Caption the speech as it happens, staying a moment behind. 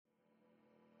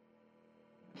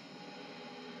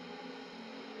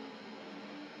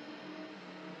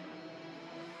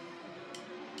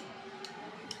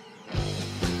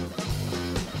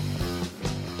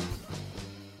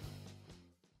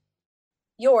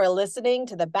You're listening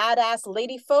to the Badass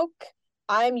Lady Folk.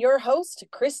 I'm your host,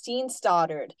 Christine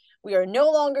Stoddard. We are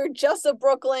no longer just a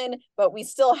Brooklyn, but we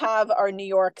still have our New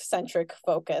York-centric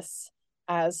focus,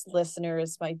 as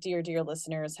listeners, my dear, dear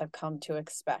listeners, have come to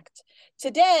expect.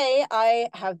 Today, I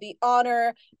have the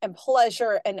honor and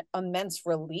pleasure and immense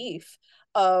relief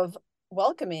of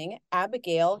welcoming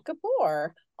Abigail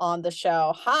Gabor on the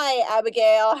show. Hi,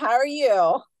 Abigail. How are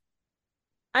you?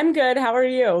 I'm good. How are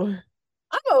you?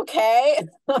 I'm okay.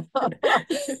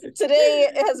 Today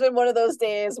has been one of those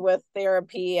days with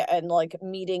therapy and like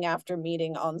meeting after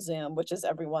meeting on Zoom, which is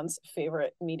everyone's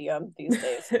favorite medium these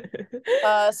days.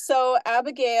 So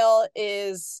Abigail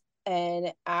is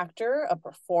an actor, a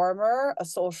performer, a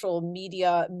social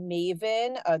media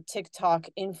maven, a TikTok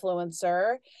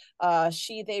influencer,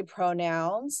 she, they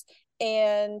pronouns,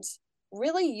 and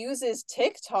really uses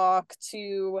TikTok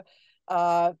to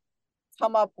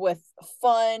come up with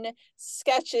fun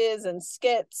sketches and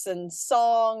skits and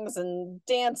songs and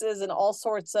dances and all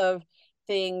sorts of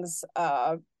things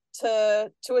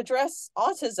to address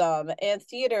autism and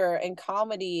theater and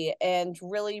comedy and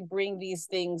really bring these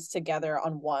things together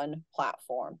on one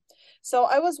platform. So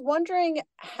I was wondering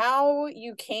how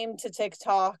you came to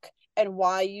TikTok and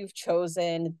why you've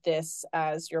chosen this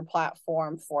as your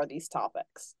platform for these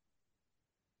topics.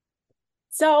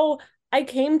 So I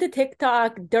came to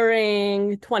TikTok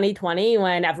during 2020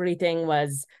 when everything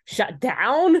was shut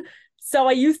down. So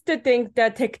I used to think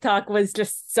that TikTok was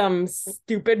just some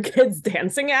stupid kids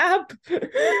dancing app.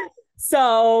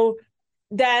 So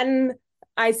then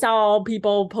I saw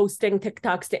people posting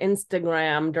TikToks to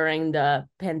Instagram during the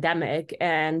pandemic.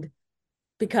 And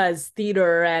because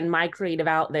theater and my creative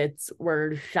outlets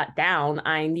were shut down,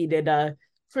 I needed a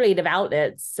creative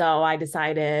outlet. So I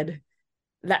decided,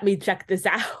 let me check this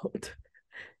out.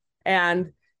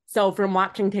 And so from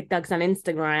watching TikToks on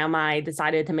Instagram, I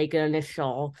decided to make an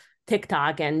initial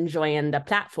TikTok and join the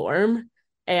platform.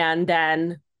 And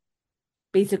then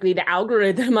basically the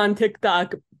algorithm on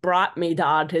TikTok brought me to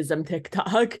Autism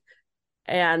TikTok.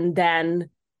 And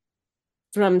then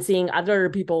from seeing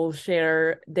other people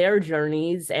share their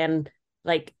journeys and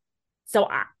like, so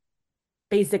I,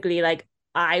 basically like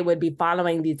I would be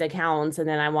following these accounts and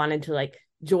then I wanted to like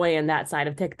join that side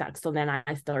of TikTok. So then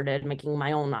I started making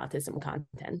my own autism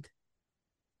content.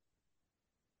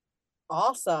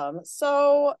 Awesome.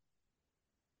 So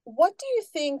what do you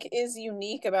think is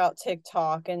unique about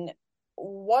TikTok and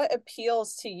what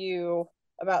appeals to you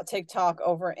about TikTok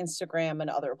over Instagram and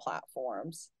other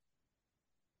platforms?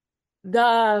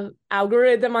 The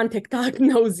algorithm on TikTok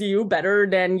knows you better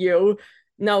than you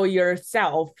know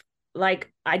yourself.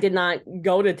 Like I did not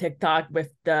go to TikTok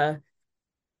with the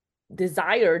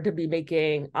desire to be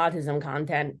making autism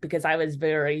content because I was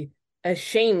very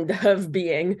ashamed of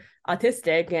being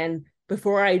autistic. And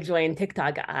before I joined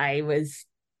TikTok, I was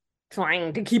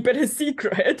trying to keep it a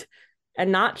secret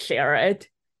and not share it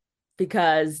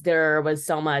because there was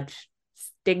so much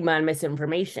stigma and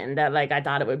misinformation that like I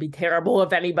thought it would be terrible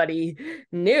if anybody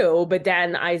knew. But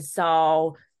then I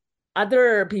saw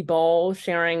other people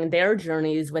sharing their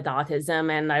journeys with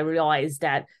autism, and I realized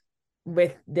that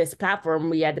with this platform,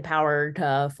 we had the power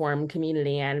to form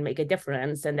community and make a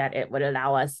difference, and that it would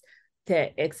allow us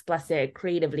to express it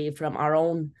creatively from our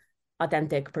own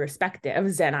authentic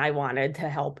perspectives. And I wanted to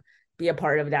help be a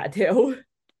part of that too.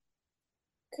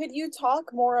 Could you talk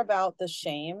more about the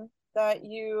shame that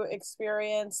you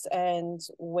experienced and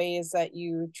ways that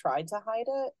you tried to hide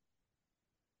it?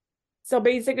 So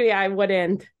basically, I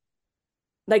wouldn't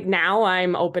like now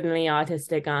I'm openly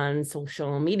autistic on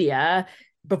social media.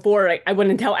 Before I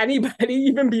wouldn't tell anybody,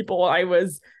 even people I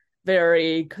was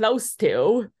very close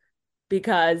to,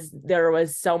 because there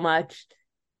was so much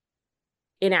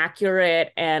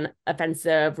inaccurate and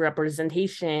offensive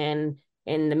representation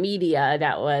in the media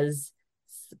that was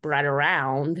spread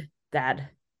around that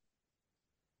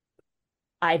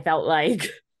I felt like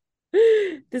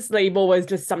this label was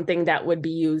just something that would be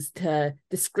used to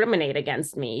discriminate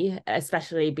against me,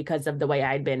 especially because of the way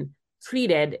I'd been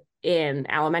treated in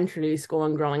elementary school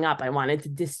and growing up. I wanted to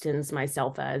distance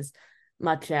myself as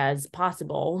much as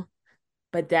possible.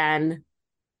 But then,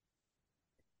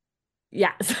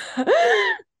 yes.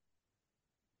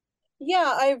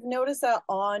 Yeah, I've noticed that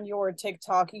on your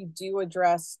TikTok, you do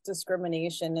address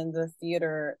discrimination in the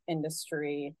theater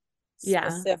industry Yeah.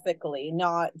 specifically,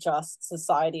 not just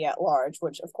society at large,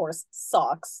 which of course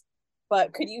sucks.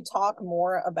 But could you talk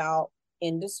more about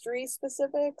industry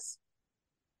specifics?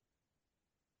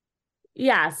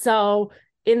 Yeah. So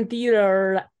in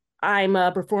theater, I'm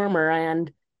a performer and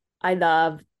I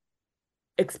love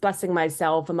expressing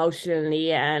myself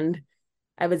emotionally and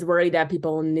I was worried that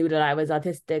people knew that I was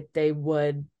autistic, they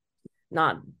would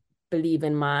not believe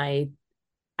in my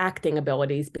acting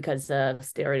abilities because of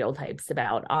stereotypes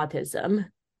about autism.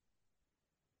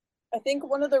 I think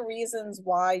one of the reasons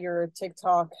why your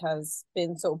TikTok has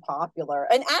been so popular,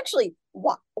 and actually,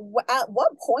 at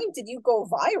what point did you go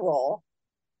viral?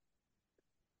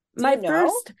 Do My you know?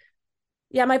 first,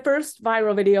 yeah, my first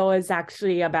viral video is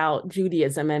actually about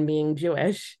Judaism and being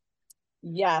Jewish.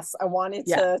 Yes, I wanted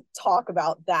Yeah. to talk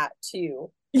about that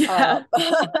too. Yeah.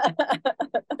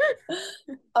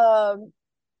 Um,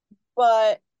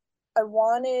 but I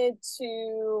wanted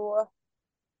to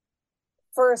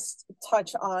first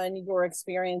touch on your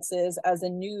experiences as a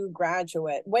new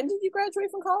graduate. When did you graduate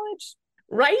from college?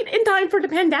 Right in time for the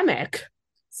pandemic.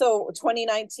 So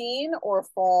 2019 or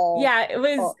fall? Yeah, it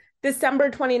was Oh, December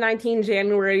 2019,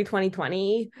 January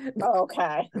 2020.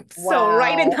 okay. So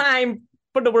right in Wow. time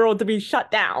for the world to be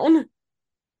shut down.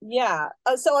 Yeah.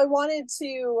 So I wanted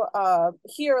to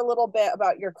hear a little bit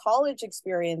about your college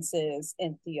experiences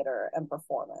in theater and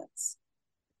performance.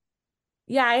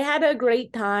 Yeah, I had a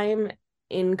great time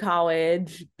in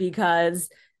college because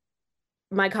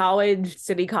my college,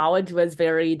 City College, was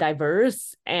very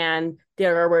diverse and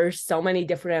there were so many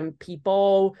different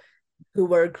people who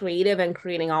were creative and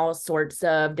creating all sorts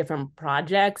of different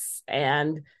projects.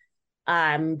 And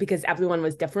because everyone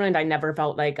was different, I never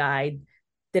felt like I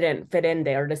didn't fit in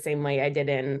there the same way I did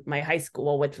in my high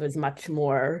school, which was much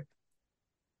more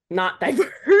not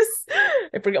diverse.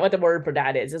 I forget what the word for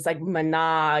that is. It's like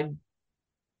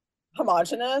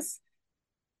Homogenous?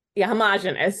 yeah,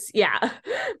 homogenous. Yeah.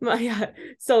 Yeah.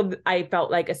 So I felt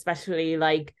like especially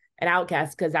like an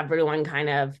outcast because everyone kind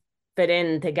of fit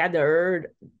in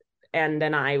together and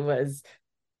then I was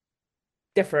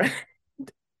different.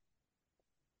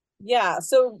 Yeah.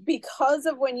 So because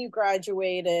of when you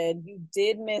graduated, you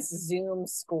did miss Zoom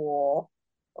school,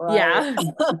 right? Yeah.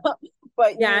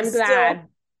 But Yeah, you I'm still, glad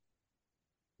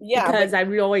yeah, but because I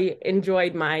really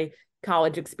enjoyed my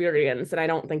college experience and I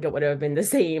don't think it would have been the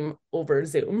same over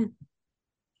Zoom.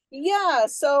 yeah.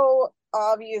 So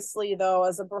obviously, though,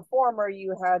 as a performer,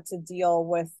 you had to deal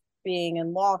with being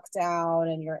in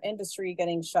lockdown and your industry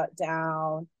getting shut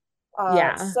down.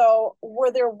 Yeah. So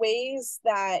were there ways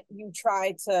that you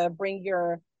tried to bring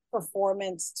your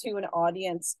performance to an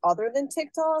audience other than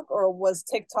TikTok, or was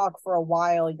TikTok for a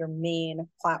while your main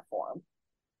platform?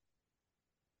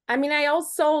 I mean, I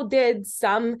also did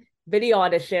some video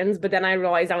auditions, but then I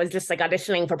realized I was just like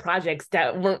auditioning for projects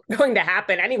that weren't going to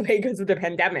happen anyway because of the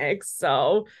pandemic.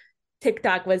 So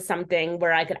TikTok was something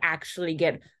where I could actually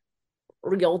get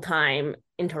real time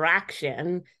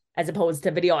interaction as opposed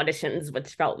to video auditions,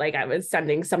 which felt like I was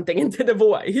sending something into the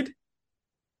void.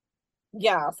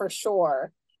 Yeah, for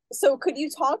sure. So could you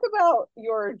talk about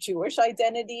your Jewish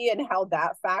identity and how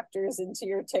that factors into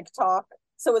your TikTok?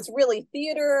 So it's really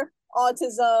theater,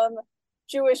 autism,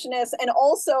 Jewishness, and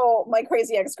also my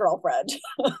crazy ex-girlfriend.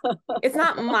 It's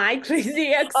not my crazy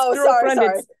ex Oh, sorry, girlfriend,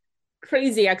 sorry. it's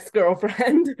crazy ex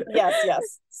girlfriend. Yes,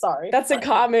 yes. Sorry. That's a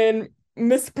common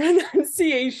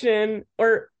mispronunciation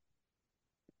or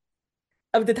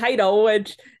of the title,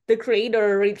 which the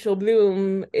creator Rachel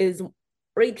Bloom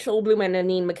and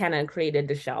Anine McKenna created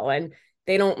the show, and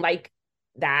they don't like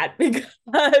that because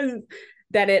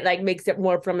that it like makes it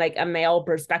more from like a male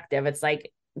perspective. It's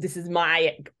like this is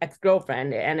my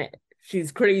ex-girlfriend and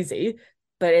she's crazy,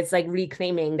 but it's like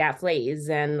reclaiming that phrase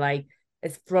and like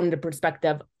it's from the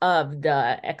perspective of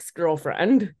the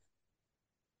ex-girlfriend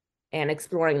and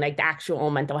exploring like the actual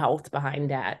mental health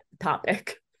behind that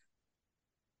topic.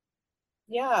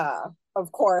 Yeah,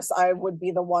 of course, I would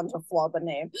be the one to flub a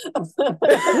name.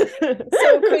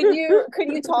 So could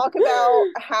you talk about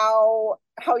how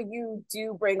you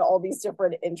do bring all these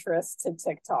different interests to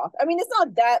TikTok? I mean, it's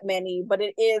not that many, but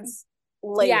it is Yeah,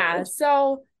 layered.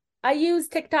 so I use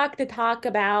TikTok to talk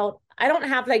about, I don't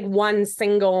have like one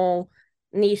single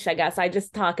niche, I guess. I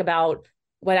just talk about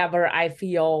whatever I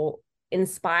feel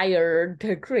inspired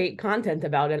to create content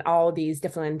about, and all these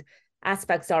different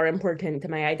aspects are important to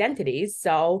my identity.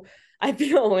 So I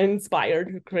feel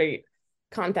inspired to create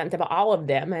content about all of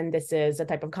them. And this is a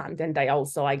type of content I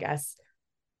also, I guess,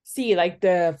 see like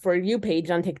the For You page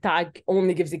on TikTok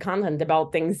only gives you content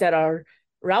about things that are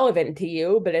relevant to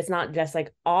you, but it's not just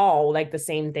like all like the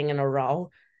same thing in a row.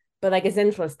 But like it's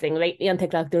interesting. Lately on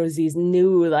TikTok, there's these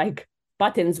new like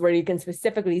buttons where you can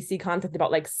specifically see content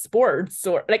about like sports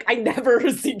or like I never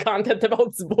see content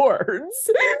about sports.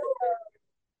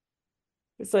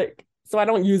 It's like so I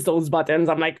don't use those buttons.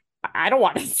 I'm like, I don't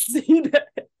want to see that.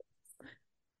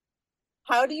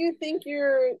 How do you think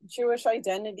your Jewish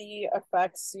identity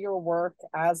affects your work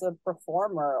as a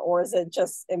performer, or is it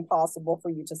just impossible for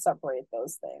you to separate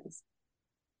those things?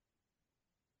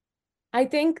 I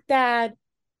think that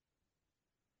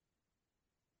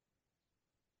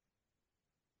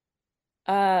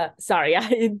sorry,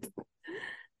 I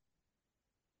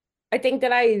think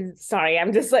that sorry,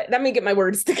 I'm just like, let me get my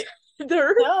words together.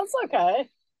 No, it's okay.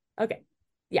 Okay.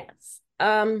 Yes.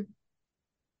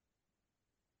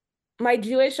 My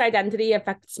Jewish identity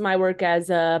affects my work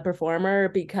as a performer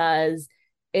because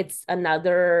it's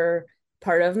another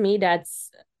part of me that's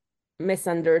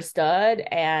misunderstood,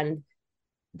 and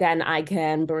then I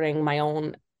can bring my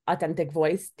own authentic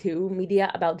voice to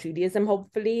media about Judaism,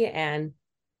 hopefully, and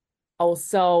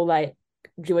also like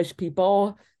Jewish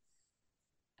people.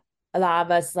 A lot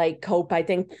of us like cope, I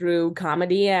think, through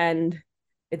comedy, and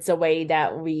it's a way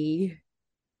that we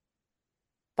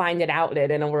find an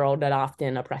outlet in a world that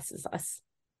often oppresses us.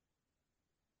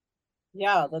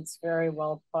 Yeah, that's very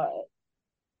well put.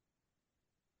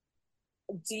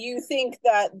 Do you think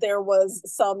that there was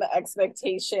some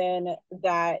expectation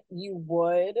that you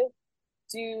would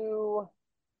do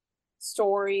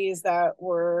stories that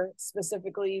were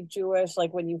specifically Jewish,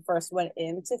 like when you first went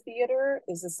into theater?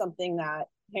 Is this something that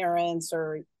parents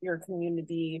or your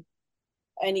community,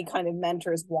 any kind of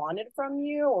mentors wanted from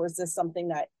you, or is this something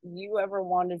that you ever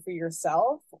wanted for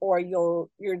yourself, or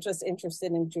you're just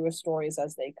interested in Jewish stories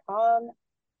as they come?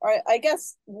 Or I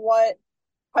guess what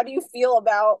how do you feel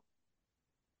about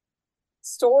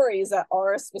stories that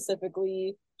are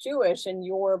specifically Jewish and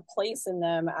your place in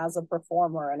them as a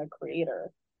performer and a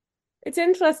creator? It's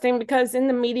interesting because in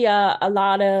the media, a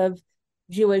lot of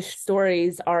Jewish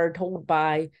stories are told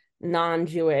by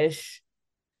non-Jewish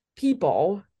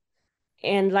people.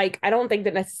 And like, I don't think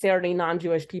that necessarily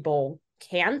non-Jewish people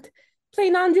can't play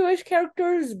non-Jewish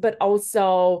characters, but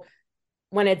also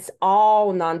when it's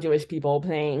all non-Jewish people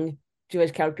playing Jewish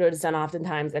characters, then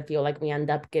oftentimes I feel like we end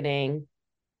up getting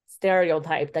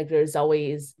stereotyped. Like there's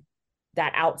always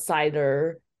that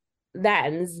outsider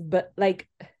lens, but like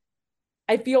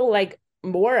I feel like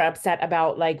more upset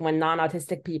about like when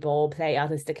non-autistic people play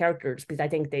autistic characters, because I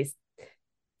think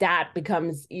that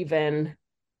becomes even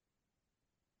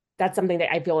that's something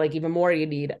that I feel like even more you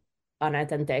need an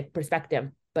authentic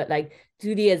perspective. But like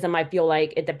Judaism, I feel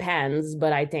like it depends,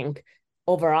 but I think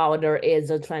overall there is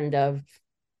a trend of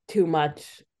too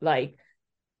much like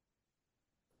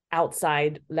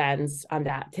outside lens on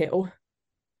that too.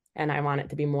 And I want it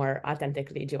to be more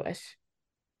authentically Jewish.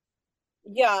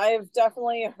 Yeah, I've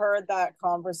definitely heard that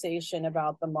conversation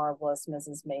about the marvelous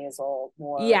Mrs. Maisel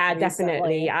more Yeah,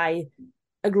 definitely. recently. I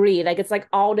agree. Like it's like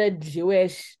all the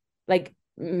Jewish, like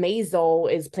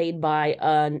Maisel is played by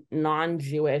a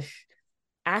non-Jewish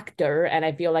actor, and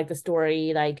I feel like the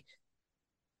story, like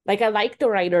I like the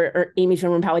writer or Amy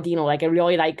Sherman Palladino. Like I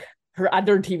really like her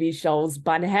other TV shows.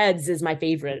 Bunheads is my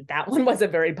favorite. That one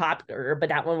wasn't very popular, but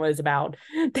that one was about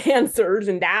dancers,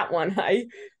 and that one I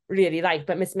really like.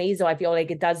 But Miss Maisel, I feel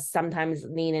like it does sometimes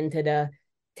lean into the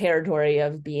territory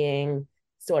of being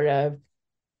sort of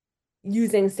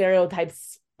using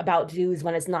stereotypes about Jews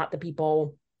when it's not the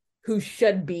people who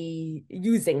should be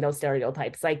using those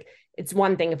stereotypes. Like it's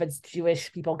one thing if it's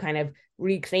Jewish people kind of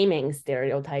reclaiming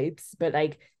stereotypes, but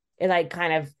like it like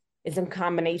kind of is a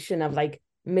combination of like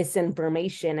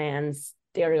misinformation and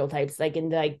stereotypes. Like in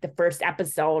the first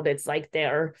episode, it's like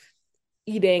they're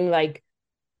eating like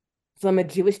from a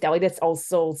Jewish deli that's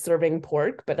also serving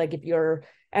pork, but like if you're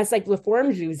as like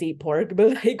Reform Jews eat pork,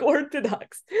 but like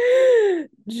Orthodox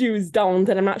Jews don't,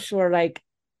 and I'm not sure like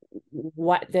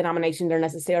what denomination they're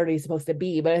necessarily supposed to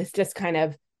be, but it's just kind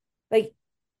of like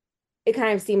it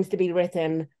kind of seems to be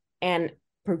written and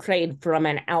portrayed from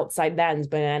an outside lens,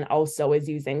 but then also is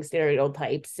using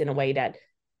stereotypes in a way that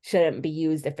shouldn't be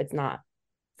used if it's not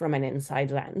from an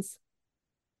inside lens.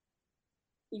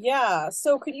 Yeah,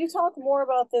 so could you talk more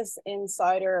about this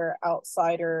insider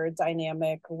outsider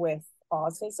dynamic with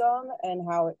autism and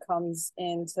how it comes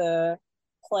into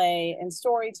play in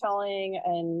storytelling,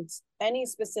 and any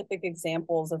specific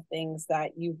examples of things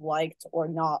that you've liked or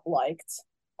not liked?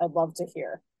 I'd love to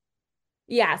hear.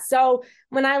 Yeah. So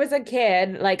when I was a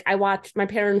kid, like my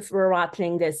parents were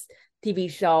watching this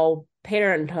TV show,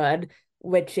 Parenthood,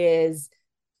 which is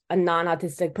a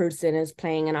non-autistic person is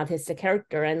playing an autistic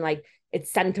character, and like it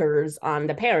centers on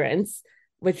the parents,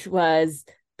 which was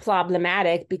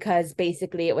problematic because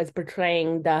basically it was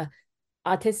portraying the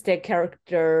autistic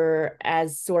character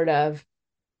as sort of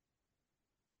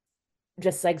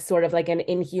just like sort of like an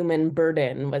inhuman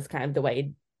burden was kind of the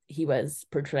way he was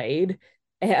portrayed.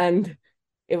 And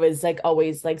it was like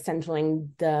always like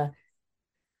centering the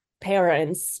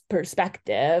parents'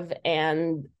 perspective,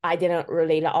 and I didn't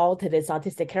relate at all to this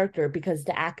autistic character because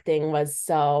the acting was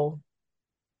so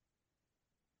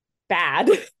bad.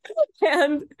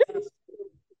 And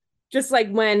just like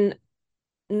when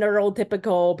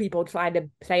neurotypical people try to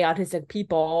play autistic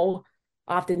people,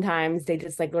 oftentimes they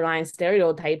just like rely on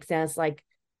stereotypes, and it's like,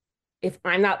 if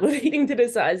I'm not relating to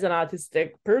this as an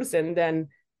autistic person, then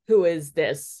who is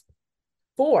this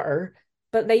for?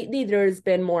 But lately there's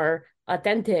been more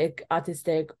authentic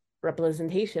autistic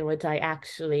representation, which I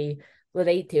actually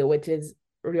relate to, which is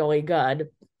really good,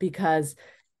 because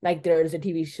like there's a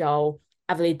TV show,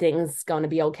 Everything's Gonna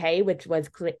Be Okay, which was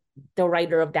the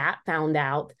writer of that found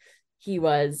out he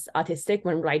was autistic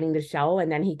when writing the show,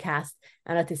 and then he cast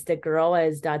an autistic girl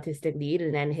as the autistic lead,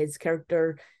 and then his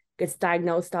character gets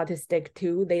diagnosed autistic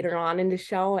too later on in the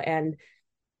show. And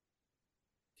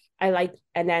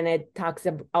and then it talks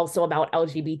also about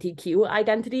LGBTQ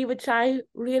identity, which I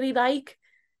really like.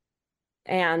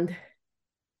 And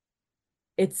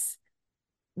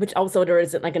which also there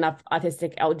isn't like enough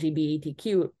autistic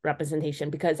LGBTQ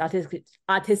representation, because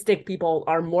autistic people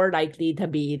are more likely to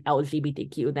be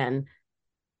LGBTQ than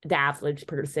the average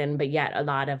person, but yet a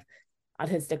lot of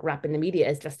autistic rep in the media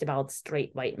is just about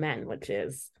straight white men, which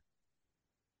is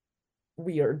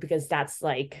weird because that's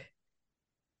like,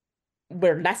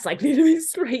 we're less likely to be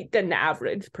straight than the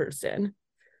average person.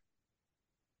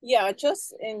 Yeah,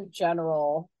 just in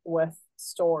general with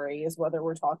stories, whether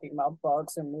we're talking about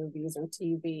books or movies or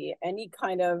TV, any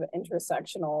kind of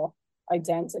intersectional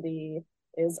identity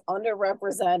is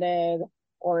underrepresented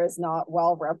or is not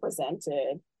well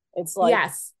represented. It's like,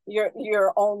 yes,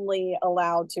 you're only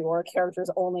allowed to, or a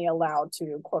character's only allowed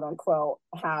to, quote unquote,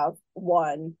 have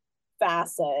one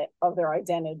facet of their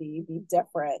identity be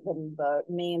different than the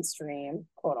mainstream,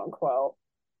 quote unquote,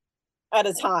 at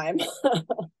a time.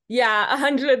 yeah,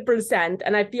 100%.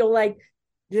 And I feel like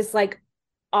just like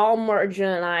all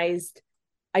marginalized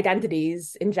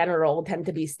identities in general tend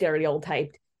to be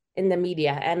stereotyped in the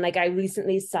media. And like I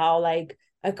recently saw like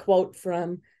a quote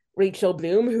from Rachel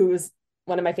Bloom, who's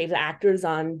one of my favorite actors,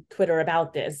 on Twitter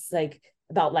about this, like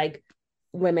about like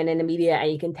women in the media, and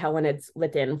you can tell when it's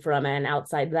written from an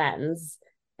outside lens,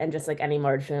 and just like any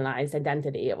marginalized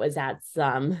identity. It was at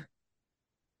some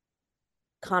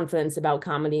conference about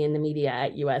comedy in the media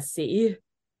at USC,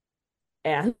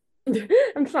 and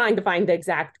I'm trying to find the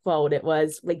exact quote. It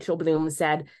was Rachel Bloom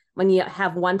said, when you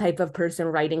have one type of person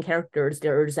writing characters,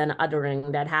 there's an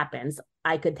othering that happens.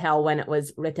 I could tell when it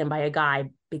was written by a guy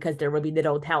because there would be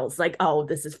little tells like, oh,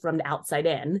 this is from the outside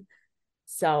in.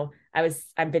 So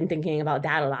I've been thinking about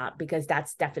that a lot, because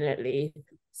that's definitely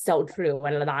so true.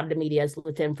 And a lot of the media is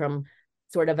written from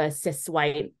sort of a cis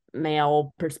white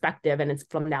male perspective, and it's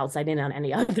from the outside in on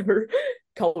any other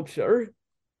culture.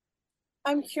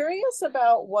 I'm curious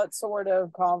about what sort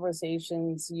of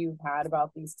conversations you've had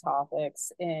about these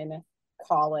topics in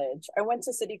college. I went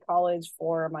to City College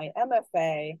for my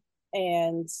MFA,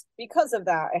 and because of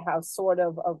that, I have sort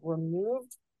of a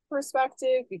removed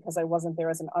perspective because I wasn't there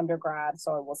as an undergrad,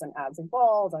 so I wasn't as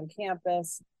involved on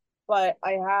campus. But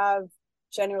I have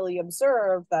generally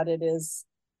observed that it is,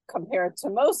 compared to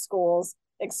most schools,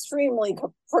 extremely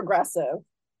progressive.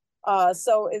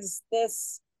 So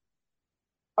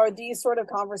are these sort of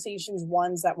conversations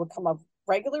ones that would come up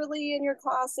regularly in your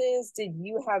classes? Did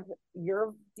you have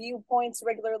your viewpoints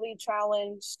regularly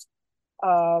challenged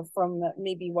from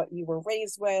maybe what you were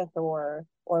raised with or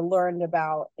learned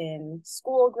about in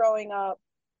school growing up?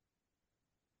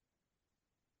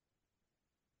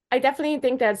 I definitely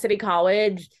think that City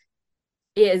College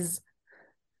is,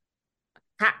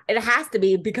 it has to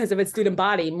be, because of its student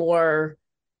body, more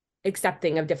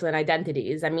accepting of different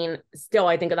identities. I mean, still,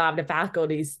 I think a lot of the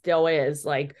faculty still is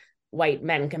like white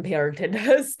men compared to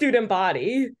the student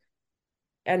body.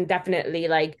 And definitely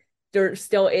like there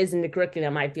still is in the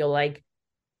curriculum, I feel like,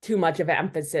 too much of an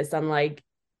emphasis on like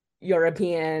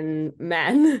European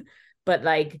men, but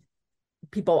like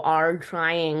people are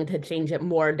trying to change it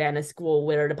more than a school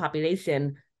where the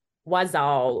population was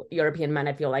all European men.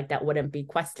 I feel like that wouldn't be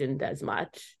questioned as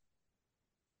much.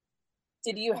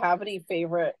 Did you have any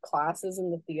favorite classes in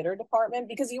the theater department?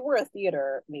 Because you were a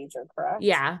theater major, correct?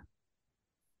 Yeah.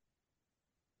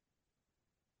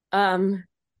 Um,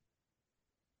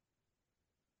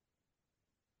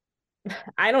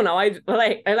 I don't know. I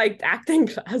liked acting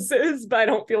classes, but I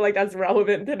don't feel like that's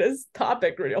relevant to this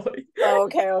topic really.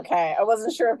 Okay. I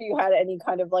wasn't sure if you had any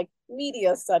kind of like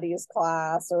media studies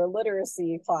class or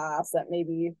literacy class that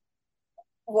maybe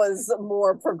was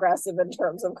more progressive in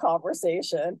terms of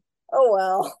conversation. Oh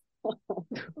well.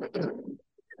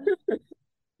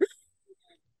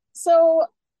 So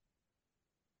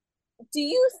Do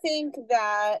you think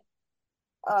that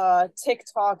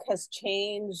TikTok has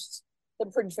changed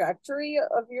the trajectory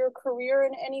of your career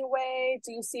in any way?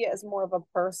 Do you see it as more of a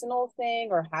personal thing,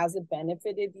 or has it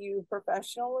benefited you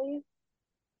professionally?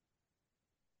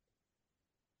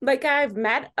 Like I've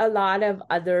met a lot of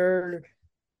other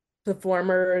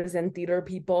performers and theater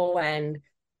people and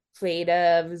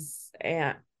creatives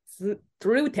and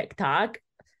through TikTok.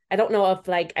 I don't know if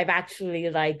like I've actually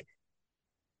like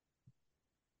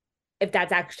if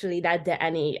that's actually led to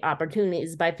any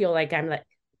opportunities, but I feel like I'm like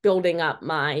building up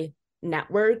my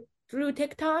network through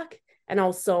TikTok and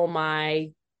also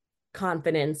my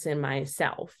confidence in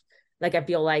myself. Like I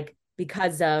feel like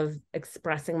because of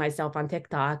expressing myself on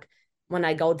TikTok, when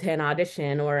I go to an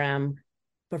audition or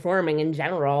performing in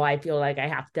general, I feel like I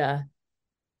have to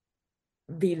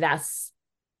be less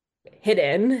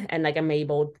hidden and like I'm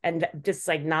able and just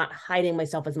like not hiding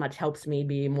myself as much helps me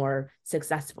be more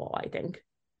successful, I think.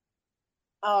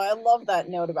 Oh, I love that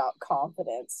note about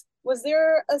confidence. Was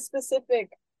there a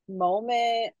specific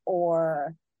moment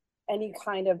or any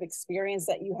kind of experience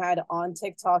that you had on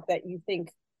TikTok that you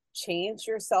think changed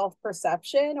your self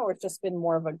perception, or it's just been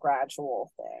more of a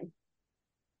gradual thing?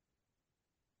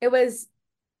 It was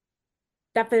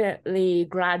definitely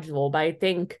gradual, but I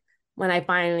think when I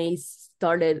finally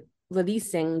started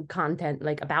releasing content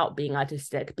like about being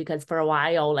autistic, because for a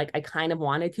while like I kind of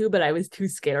wanted to, but I was too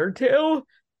scared to.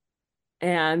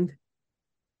 And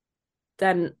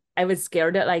then I was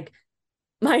scared that like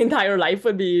my entire life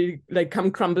would be like come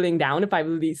crumbling down if I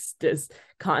released this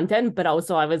content. But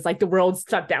also I was like, the world's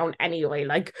shut down anyway.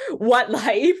 Like, what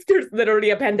life? There's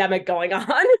literally a pandemic going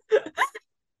on.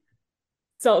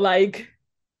 So like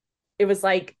it was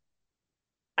like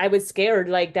I was scared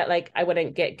like that like I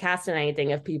wouldn't get cast in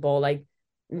anything if people like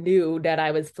knew that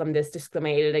I was from this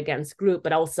discriminated against group,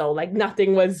 but also like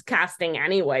nothing was casting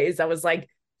anyways. I was like,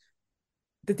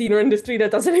 the theater industry that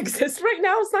doesn't exist right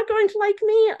now is not going to like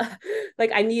me.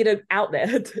 Like I need an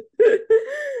outlet.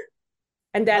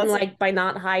 And then That's like by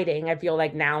not hiding, I feel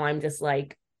like now I'm just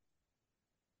like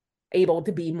able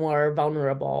to be more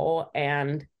vulnerable,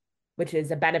 and which is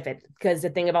a benefit because the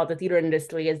thing about the theater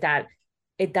industry is that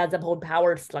it does uphold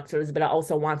power structures, but it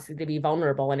also wants you to be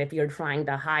vulnerable. And if you're trying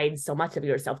to hide so much of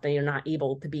yourself, then you're not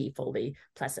able to be fully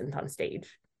present on stage.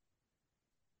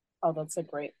 oh, that's a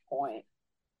great point.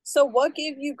 So, what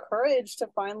gave you courage to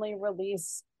finally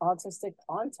release autistic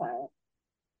content?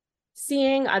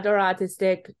 Seeing other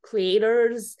autistic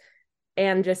creators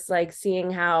and just like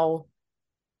seeing how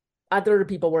other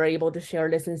people were able to share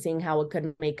this and seeing how it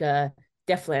could make a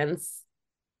difference,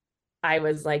 I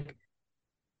was like,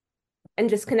 and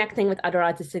just connecting with other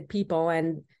autistic people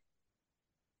and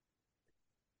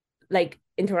like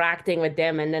interacting with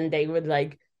them, and then they would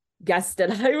like guess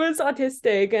that I was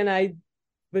autistic, and I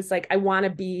was like, I want to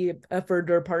be a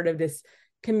further part of this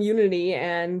community.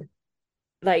 And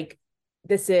like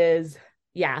this is,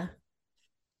 yeah,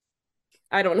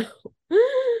 I don't know.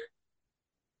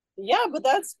 Yeah, but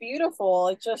that's beautiful.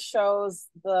 It just shows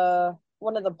the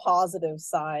one of the positive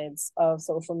sides of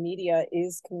social media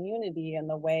is community, and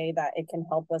the way that it can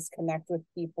help us connect with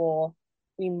people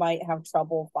we might have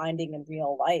trouble finding in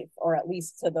real life, or at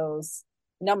least to those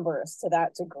numbers, to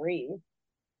that degree.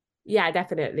 Yeah,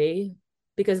 definitely,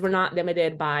 because we're not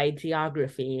limited by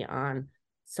geography on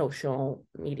social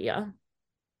media.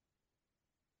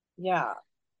 Yeah.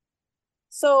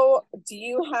 So, do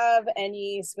you have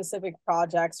any specific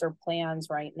projects or plans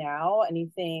right now?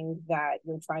 Anything that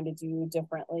you're trying to do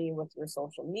differently with your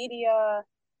social media,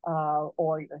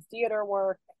 or your theater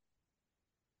work?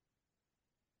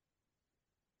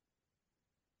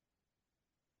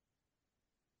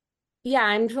 Yeah,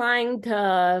 I'm trying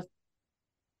to,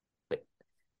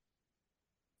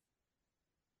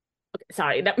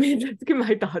 sorry, let me just get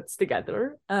my thoughts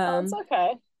together. Oh, it's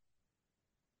okay.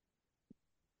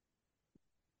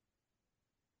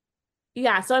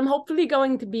 Yeah, so I'm hopefully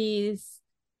going to be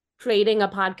creating a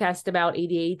podcast about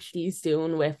ADHD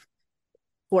soon with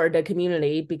for the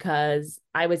community, because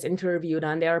I was interviewed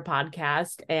on their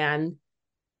podcast, and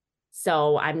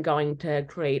so I'm going to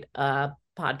create a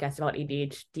podcast about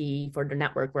ADHD for the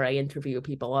network where I interview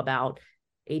people about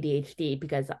ADHD,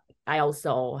 because I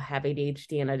also have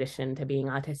ADHD in addition to being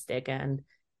autistic. And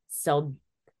so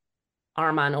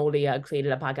Arman Olia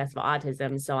created a podcast about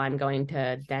autism, so I'm going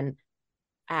to then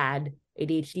add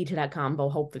ADHD to that combo.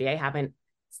 Hopefully, I haven't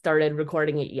started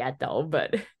recording it yet though,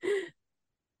 but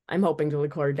I'm hoping to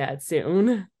record that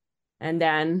soon. And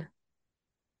then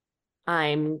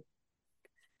I'm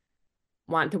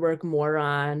want to work more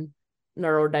on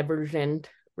neurodivergent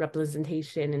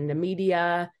representation in the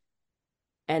media.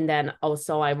 And then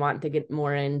also I want to get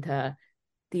more into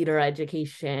theater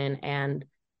education and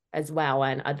as well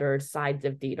and other sides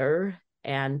of theater.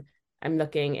 And I'm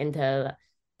looking into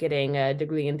getting a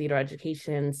degree in theater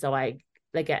education so I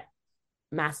like a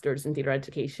master's in theater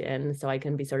education so I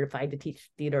can be certified to teach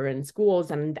theater in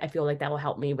schools. And I feel like that will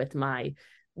help me with my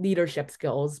leadership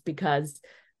skills because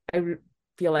I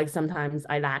feel like sometimes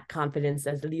I lack confidence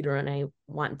as a leader and I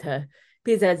want to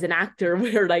because as an actor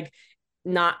we're like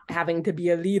not having to be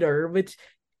a leader, which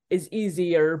is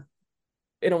easier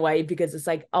in a way because it's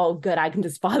like, oh good, I can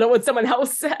just follow what someone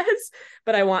else says,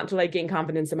 but I want to like gain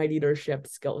confidence in my leadership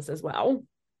skills as well.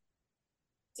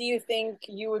 Do you think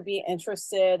you would be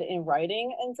interested in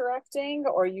writing and directing,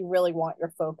 or you really want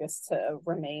your focus to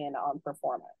remain on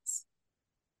performance?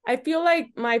 I feel like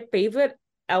my favorite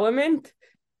element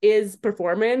is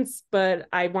performance, but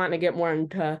I want to get more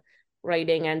into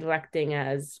writing and directing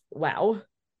as well.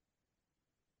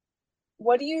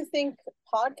 What do you think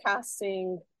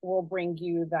podcasting will bring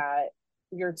you that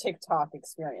your TikTok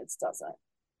experience doesn't?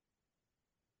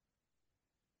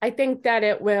 I think that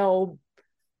it will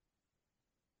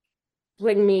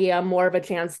bring me more of a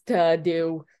chance to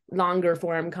do longer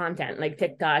form content. Like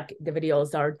TikTok, the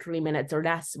videos are 3 minutes or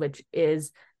less, which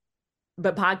is,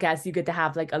 but podcasts, you get to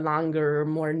have like a longer,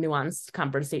 more nuanced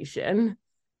conversation.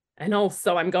 And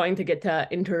also, I'm going to get to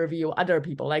interview other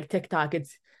people. Like TikTok,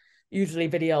 it's usually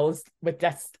videos with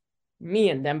just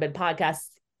me in them, but podcasts,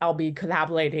 I'll be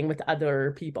collaborating with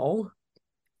other people.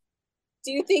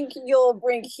 Do you think you'll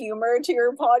bring humor to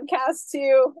your podcast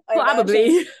too?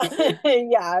 Probably.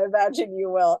 Yeah, I imagine you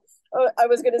will. I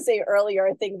was going to say earlier,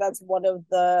 I think that's one of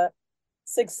the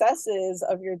successes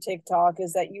of your TikTok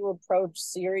is that you approach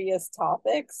serious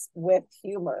topics with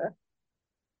humor.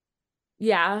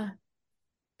 Yeah,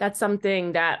 that's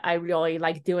something that I really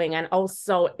like doing. And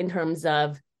also in terms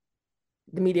of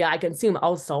the media I consume,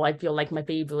 also, I feel like my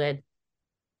favorite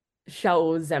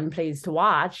shows and plays to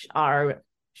watch are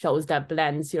shows that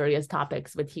blend serious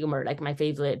topics with humor. Like my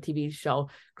favorite TV show,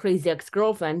 Crazy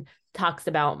Ex-Girlfriend, talks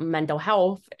about mental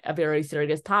health, a very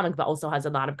serious topic, but also has a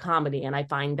lot of comedy. And I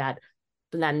find that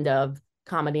blend of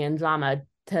comedy and drama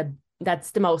to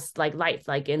that's the most like life.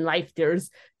 Like in life, there's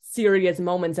serious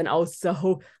moments and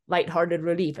also lighthearted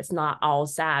relief. It's not all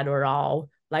sad or all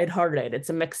lighthearted. It's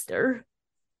a mixture.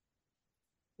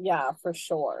 Yeah, for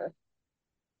sure.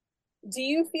 Do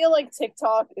you feel like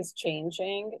TikTok is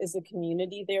changing? Is the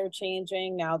community there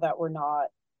changing now that we're not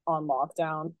on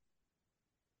lockdown?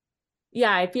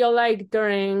 Yeah, I feel like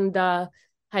during the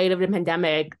height of the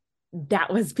pandemic,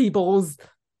 that was people's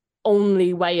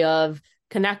only way of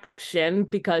connection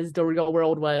because the real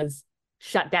world was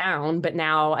shut down. But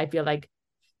now I feel like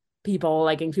people,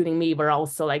 like including me, were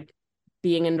also like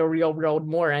being in the real world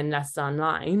more and less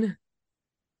online,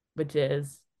 which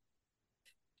is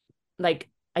like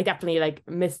I definitely like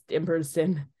missed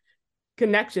in-person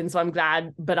connection. So I'm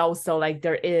glad, but also like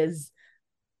there is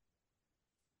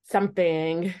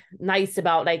something nice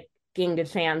about like getting the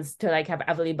chance to like have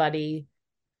everybody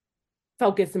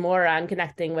focus more on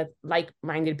connecting with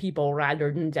like-minded people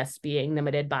rather than just being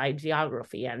limited by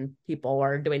geography. And people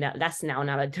are doing that less now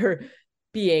that they're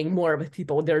being more with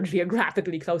people they're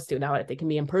geographically close to now that they can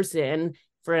be in person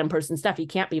for in-person stuff. You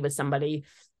can't be with somebody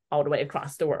all the way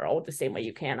across the world the same way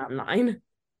you can online.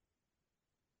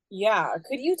 Yeah.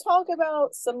 Could you talk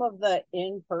about some of the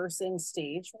in-person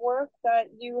stage work that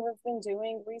you have been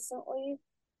doing recently?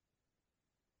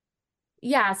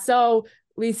 Yeah, so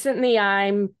recently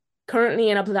I'm currently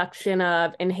in a production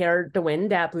of Inherit the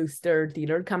Wind at Brewster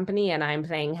Theater Company, and I'm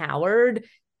playing Howard.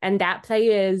 And that play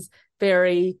is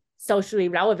very socially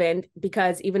relevant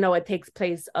because even though it takes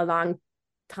place a long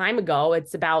time ago,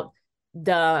 it's about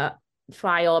the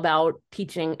trial about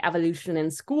teaching evolution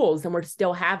in schools, and we're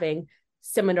still having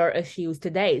similar issues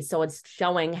today. So it's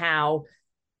showing how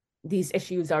these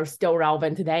issues are still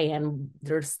relevant today and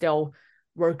there's still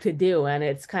work to do. And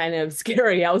it's kind of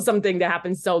scary how something that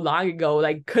happened so long ago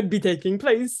like could be taking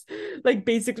place like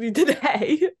basically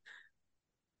today.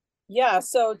 Yeah,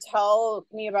 so tell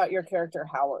me about your character,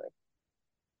 Howard.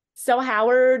 So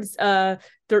Howard's a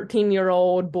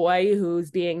 13-year-old boy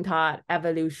who's being taught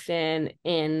evolution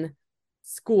in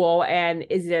school and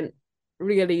isn't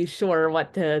really sure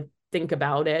what to think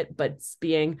about it, but's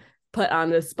being put on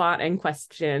the spot and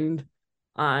questioned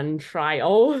on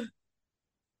trial.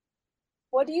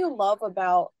 What do you love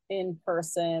about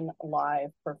in-person live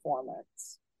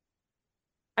performance?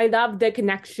 I love the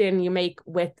connection you make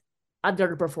with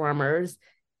other performers,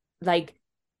 like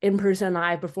in person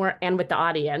live before and with the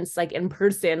audience. Like in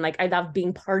person, like I love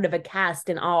being part of a cast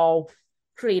and all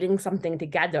creating something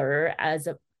together as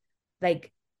a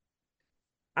like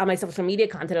on my social media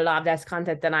content. A lot of that's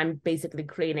content that I'm basically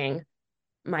creating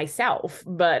myself.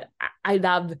 But I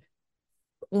love,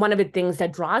 one of the things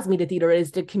that draws me to theater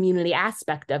is the community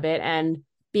aspect of it, and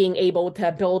being able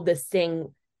to build this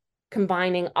thing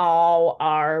combining all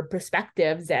our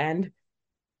perspectives and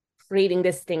creating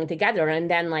this thing together. And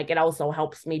then like it also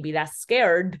helps me be less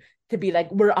scared to be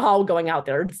like, we're all going out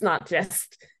there. It's not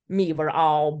just me. We're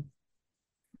all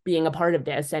being a part of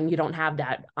this. And you don't have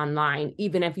that online.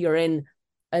 Even if you're in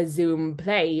a Zoom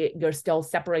play, you're still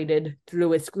separated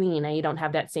through a screen and you don't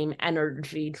have that same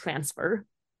energy transfer.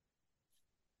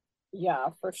 Yeah,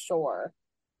 for sure.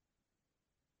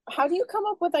 How do you come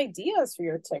up with ideas for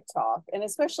your TikTok? And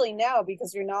especially now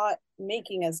because you're not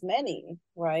making as many,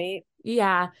 right?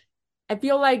 Yeah. I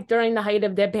feel like during the height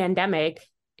of the pandemic,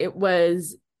 it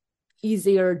was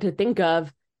easier to think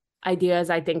of ideas,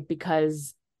 I think,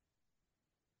 because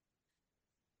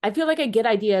I feel like I get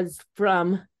ideas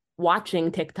from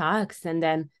watching TikToks. And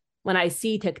then when I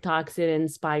see TikToks, it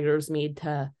inspires me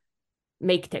to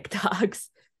make TikToks.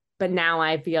 But now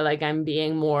I feel like I'm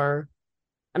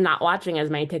not watching as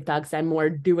many TikToks. I'm more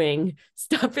doing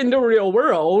stuff in the real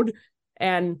world.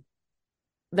 And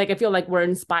like, I feel like we're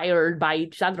inspired by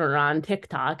each other on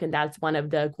TikTok. And that's one of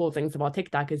the cool things about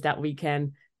TikTok, is that we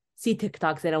can see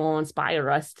TikToks that will inspire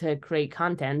us to create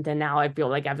content. And now I feel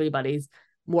like everybody's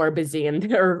more busy in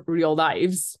their real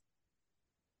lives.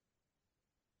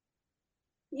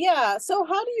 Yeah. So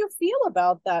how do you feel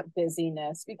about that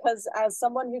busyness? Because as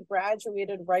someone who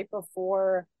graduated right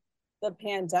before the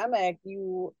pandemic,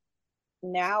 you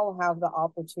now have the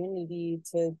opportunity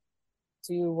to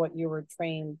do what you were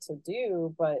trained to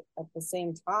do, but at the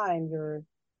same time, you're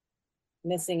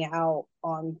missing out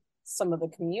on some of the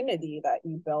community that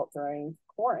you built during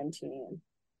quarantine.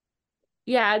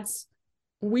 Yeah, it's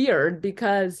weird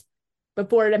because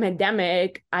before the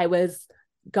pandemic, I was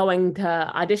going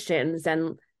to auditions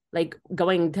and like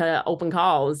going to open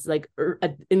calls, like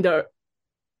in the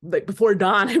like before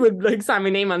dawn, I would like sign my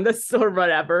name on this or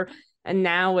whatever. And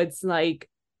now it's like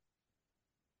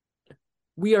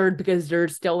weird because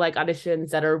there's still like auditions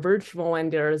that are virtual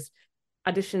and there's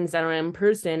auditions that are in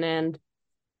person. And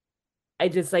I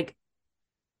just like,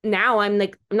 now I'm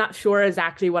like, I'm not sure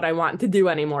exactly what I want to do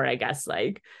anymore, I guess.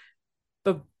 Like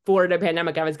before the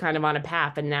pandemic, I was kind of on a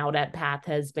path, and now that path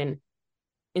has been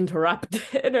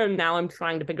interrupted. And now I'm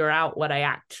trying to figure out what I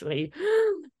actually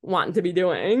want to be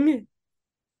doing.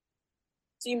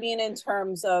 Do you mean in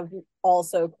terms of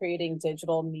also creating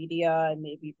digital media and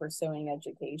maybe pursuing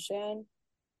education?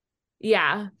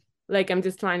 Yeah. Like I'm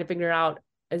just trying to figure out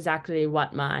exactly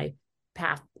what my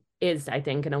path is, I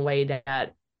think, in a way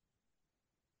that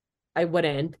I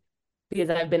wouldn't,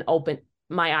 because I've been open,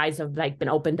 my eyes have like been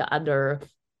open to other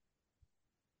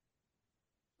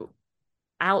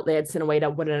outlets in a way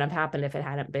that wouldn't have happened if it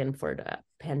hadn't been for the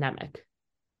pandemic.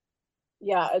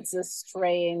 Yeah, it's a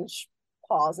strange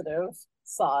positive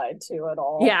side to it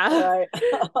all, Yeah. right?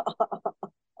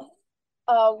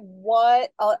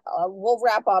 We'll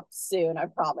wrap up soon, I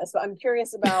promise, but I'm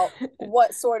curious about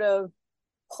what sort of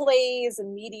plays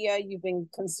and media you've been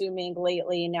consuming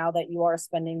lately now that you are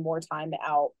spending more time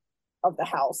out of the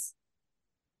house.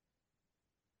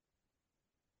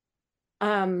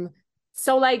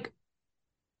 So like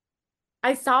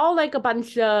I saw like a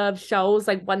bunch of shows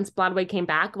like once Broadway came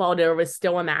back while there was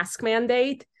still a mask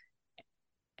mandate.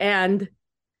 And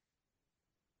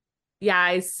yeah,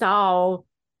 I saw,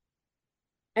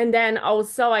 and then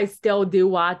also I still do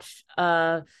watch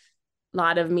a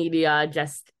lot of media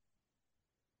just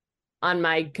on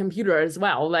my computer as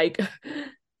well. Like,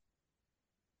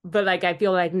 but like I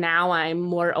feel like now I'm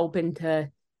more open to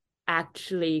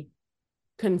actually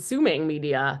consuming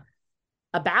media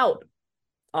about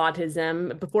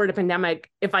autism. Before the pandemic,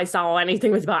 if I saw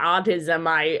anything was about autism,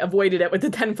 I avoided it with a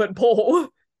 10-foot pole.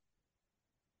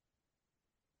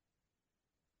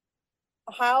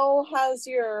 How has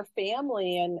your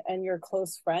family and your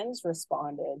close friends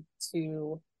responded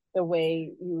to the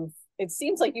way you've, it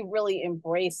seems like you've really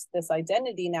embraced this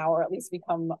identity now, or at least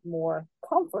become more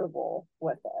comfortable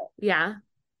with it? Yeah.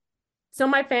 So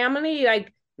my family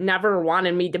like never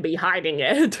wanted me to be hiding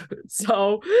it.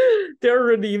 So they're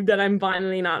relieved that I'm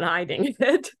finally not hiding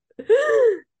it.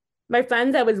 My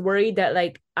friends, I was worried that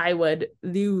like I would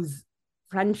lose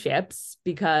friendships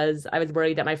because I was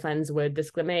worried that my friends would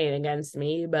discriminate against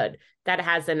me, but that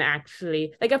hasn't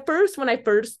actually, like at first when I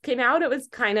first came out, it was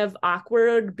kind of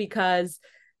awkward because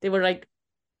they were like,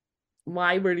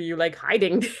 why were you like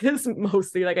hiding this?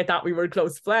 Mostly like I thought we were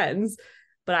close friends,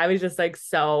 but I was just like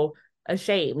so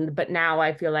ashamed. But now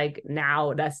I feel like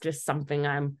now that's just something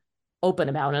I'm open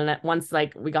about. And that once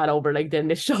like we got over like the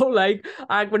initial like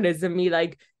awkwardness of me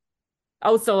like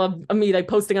also of me like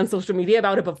posting on social media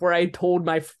about it before I told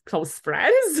my close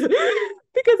friends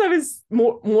because I was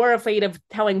more afraid of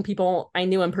telling people I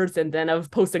knew in person than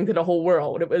of posting to the whole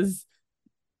world. It was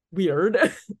weird.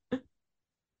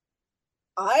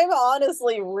 I'm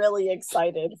honestly really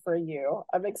excited for you.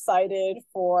 I'm excited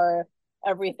for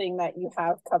everything that you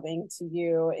have coming to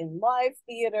you in live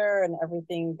theater and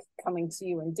everything coming to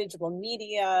you in digital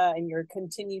media and your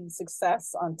continued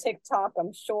success on TikTok,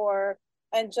 I'm sure.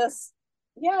 And just,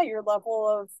 yeah, your level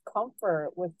of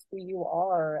comfort with who you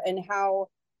are and how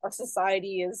our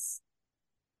society is,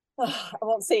 I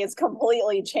won't say it's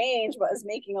completely changed, but is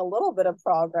making a little bit of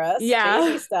progress, baby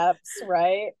Yeah. steps,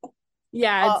 right?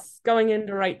 Yeah, Uh, it's going in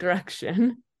the right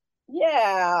direction.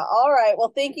 Yeah. All right.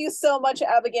 Well, thank you so much,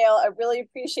 Abigail. I really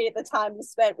appreciate the time you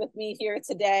spent with me here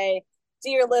today.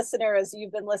 Dear listeners,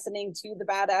 you've been listening to the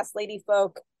Badass Lady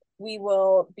Folk. We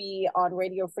will be on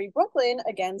Radio Free Brooklyn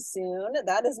again soon.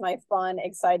 That is my fun,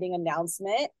 exciting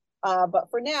announcement. But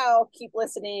for now, keep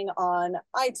listening on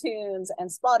iTunes and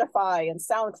Spotify and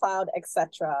SoundCloud,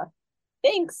 etc.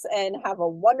 Thanks and have a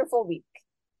wonderful week.